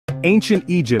Ancient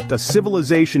Egypt, a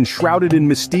civilization shrouded in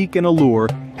mystique and allure,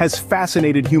 has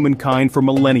fascinated humankind for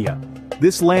millennia.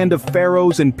 This land of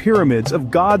pharaohs and pyramids, of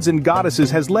gods and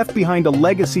goddesses, has left behind a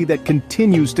legacy that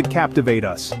continues to captivate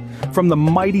us. From the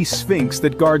mighty Sphinx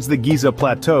that guards the Giza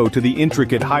Plateau to the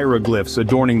intricate hieroglyphs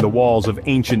adorning the walls of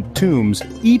ancient tombs,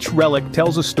 each relic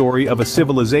tells a story of a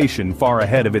civilization far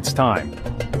ahead of its time.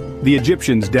 The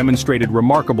Egyptians demonstrated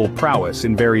remarkable prowess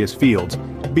in various fields,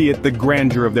 be it the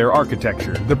grandeur of their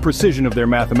architecture, the precision of their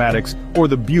mathematics, or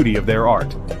the beauty of their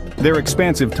art. Their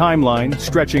expansive timeline,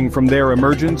 stretching from their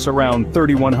emergence around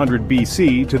 3100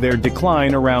 BC to their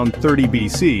decline around 30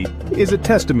 BC, is a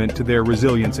testament to their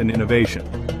resilience and innovation.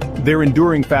 Their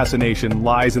enduring fascination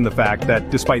lies in the fact that,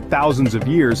 despite thousands of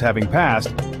years having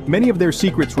passed, many of their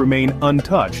secrets remain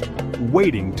untouched,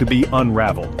 waiting to be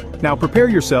unraveled. Now prepare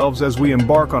yourselves as we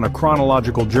embark on a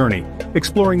chronological journey,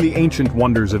 exploring the ancient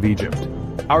wonders of Egypt.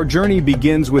 Our journey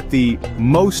begins with the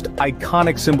most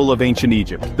iconic symbol of ancient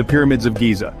Egypt, the Pyramids of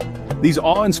Giza. These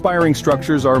awe-inspiring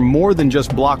structures are more than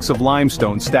just blocks of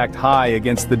limestone stacked high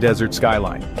against the desert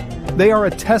skyline. They are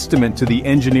a testament to the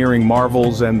engineering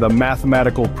marvels and the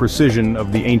mathematical precision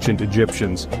of the ancient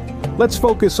Egyptians. Let's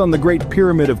focus on the Great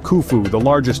Pyramid of Khufu, the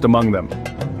largest among them.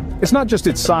 It's not just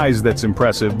its size that's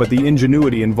impressive, but the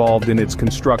ingenuity involved in its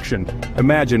construction.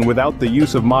 Imagine, without the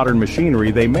use of modern machinery,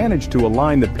 they managed to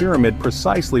align the pyramid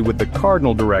precisely with the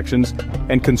cardinal directions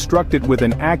and construct it with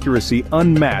an accuracy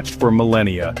unmatched for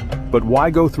millennia. But why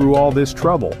go through all this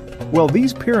trouble? Well,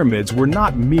 these pyramids were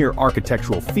not mere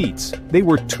architectural feats. They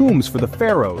were tombs for the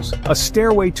pharaohs, a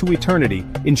stairway to eternity,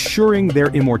 ensuring their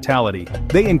immortality.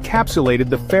 They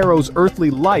encapsulated the pharaoh's earthly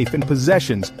life and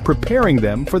possessions, preparing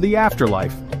them for the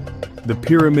afterlife. The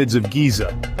Pyramids of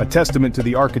Giza, a testament to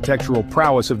the architectural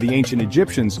prowess of the ancient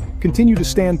Egyptians, continue to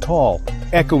stand tall,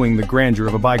 echoing the grandeur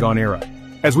of a bygone era.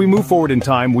 As we move forward in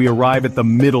time, we arrive at the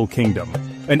Middle Kingdom,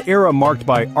 an era marked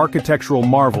by architectural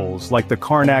marvels like the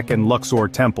Karnak and Luxor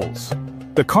temples.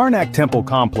 The Karnak Temple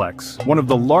Complex, one of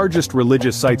the largest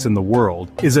religious sites in the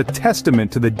world, is a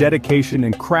testament to the dedication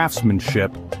and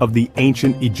craftsmanship of the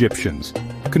ancient Egyptians.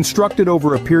 Constructed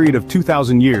over a period of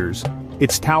 2,000 years,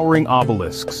 its towering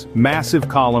obelisks, massive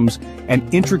columns,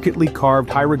 and intricately carved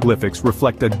hieroglyphics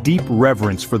reflect a deep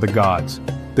reverence for the gods.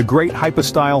 The Great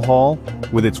Hypostyle Hall,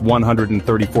 with its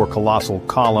 134 colossal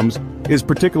columns, is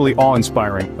particularly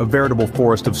awe-inspiring, a veritable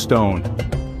forest of stone.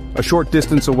 A short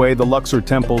distance away, the Luxor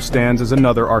Temple stands as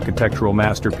another architectural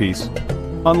masterpiece.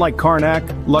 Unlike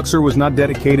Karnak, Luxor was not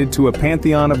dedicated to a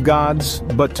pantheon of gods,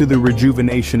 but to the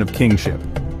rejuvenation of kingship.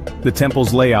 The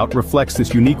temple's layout reflects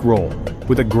this unique role,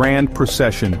 with a grand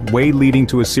procession way leading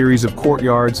to a series of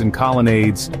courtyards and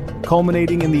colonnades,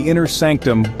 culminating in the inner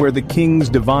sanctum where the king's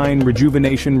divine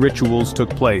rejuvenation rituals took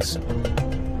place.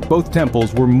 Both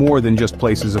temples were more than just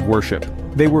places of worship.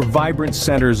 They were vibrant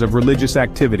centers of religious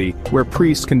activity where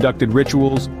priests conducted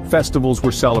rituals, festivals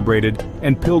were celebrated,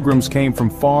 and pilgrims came from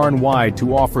far and wide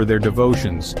to offer their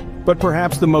devotions. But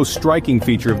perhaps the most striking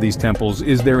feature of these temples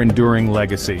is their enduring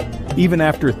legacy. Even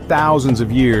after thousands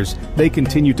of years, they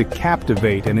continue to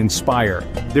captivate and inspire,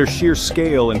 their sheer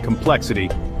scale and complexity,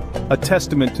 a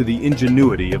testament to the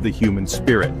ingenuity of the human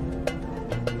spirit.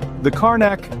 The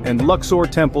Karnak and Luxor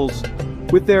temples,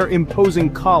 with their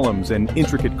imposing columns and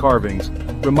intricate carvings,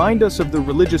 remind us of the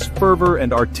religious fervor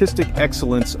and artistic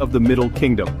excellence of the Middle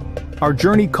Kingdom. Our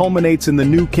journey culminates in the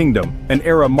New Kingdom, an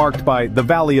era marked by the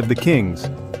Valley of the Kings.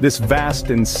 This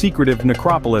vast and secretive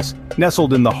necropolis,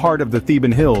 nestled in the heart of the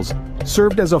Theban hills,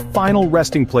 served as a final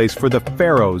resting place for the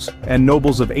pharaohs and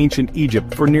nobles of ancient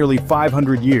Egypt for nearly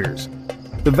 500 years.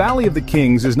 The Valley of the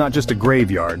Kings is not just a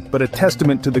graveyard, but a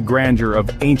testament to the grandeur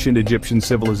of ancient Egyptian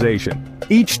civilization.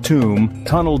 Each tomb,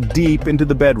 tunneled deep into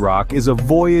the bedrock, is a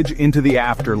voyage into the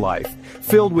afterlife,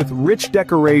 filled with rich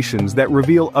decorations that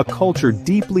reveal a culture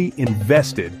deeply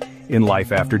invested in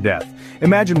life after death.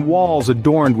 Imagine walls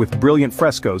adorned with brilliant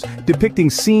frescoes, depicting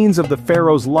scenes of the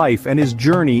pharaoh's life and his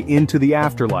journey into the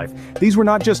afterlife. These were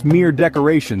not just mere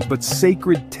decorations, but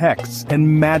sacred texts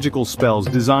and magical spells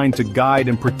designed to guide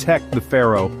and protect the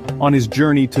pharaoh on his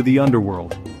journey to the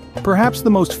underworld. Perhaps the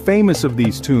most famous of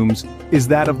these tombs is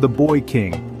that of the Boy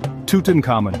King,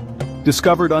 Tutankhamun.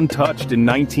 Discovered untouched in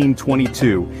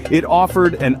 1922, it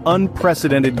offered an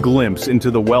unprecedented glimpse into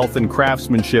the wealth and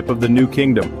craftsmanship of the New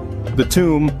Kingdom. The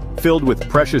tomb, filled with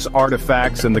precious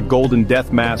artifacts and the golden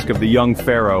death mask of the young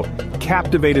pharaoh,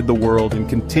 captivated the world and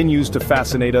continues to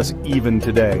fascinate us even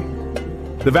today.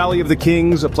 The Valley of the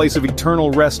Kings, a place of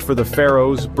eternal rest for the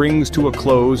pharaohs, brings to a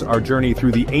close our journey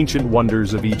through the ancient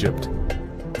wonders of Egypt.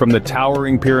 From the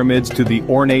towering pyramids to the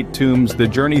ornate tombs, the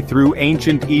journey through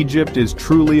ancient Egypt is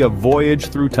truly a voyage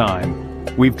through time.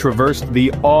 We've traversed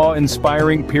the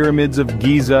awe-inspiring pyramids of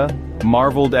Giza,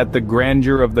 marveled at the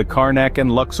grandeur of the Karnak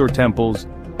and Luxor temples,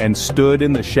 and stood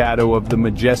in the shadow of the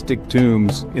majestic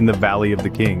tombs in the Valley of the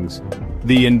Kings.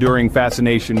 The enduring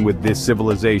fascination with this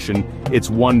civilization, its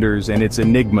wonders and its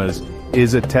enigmas,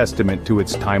 is a testament to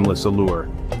its timeless allure.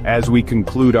 As we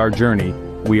conclude our journey,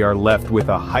 we are left with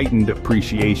a heightened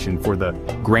appreciation for the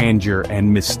grandeur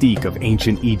and mystique of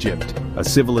ancient Egypt, a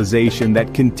civilization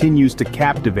that continues to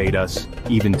captivate us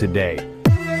even today.